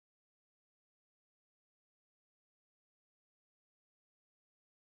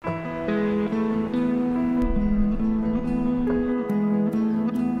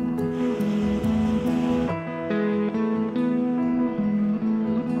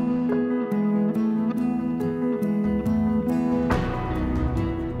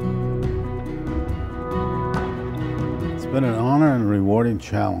been an honor and rewarding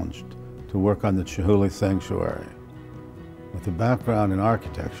challenge to work on the Chihuly Sanctuary. With a background in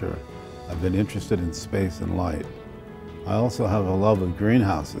architecture, I've been interested in space and light. I also have a love of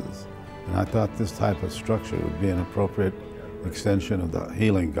greenhouses, and I thought this type of structure would be an appropriate extension of the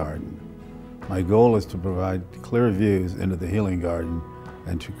healing garden. My goal is to provide clear views into the healing garden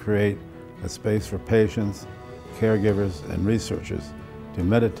and to create a space for patients, caregivers, and researchers to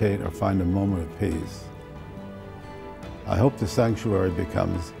meditate or find a moment of peace. I hope the sanctuary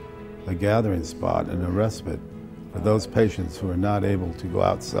becomes a gathering spot and a respite for those patients who are not able to go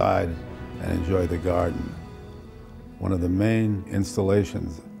outside and enjoy the garden. One of the main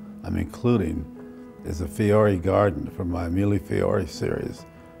installations I'm including is a Fiori garden from my Mille Fiori series,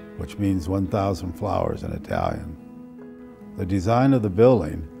 which means 1,000 flowers in Italian. The design of the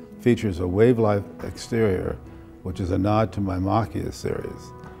building features a wave-like exterior, which is a nod to my Macchia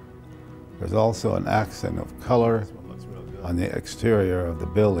series. There's also an accent of color on the exterior of the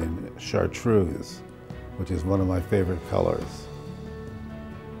building, chartreuse, which is one of my favorite colors.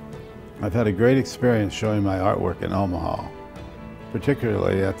 I've had a great experience showing my artwork in Omaha,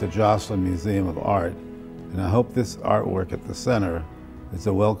 particularly at the Joslin Museum of Art, and I hope this artwork at the center is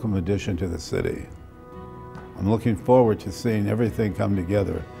a welcome addition to the city. I'm looking forward to seeing everything come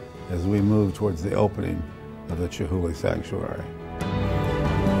together as we move towards the opening of the Chihuly Sanctuary.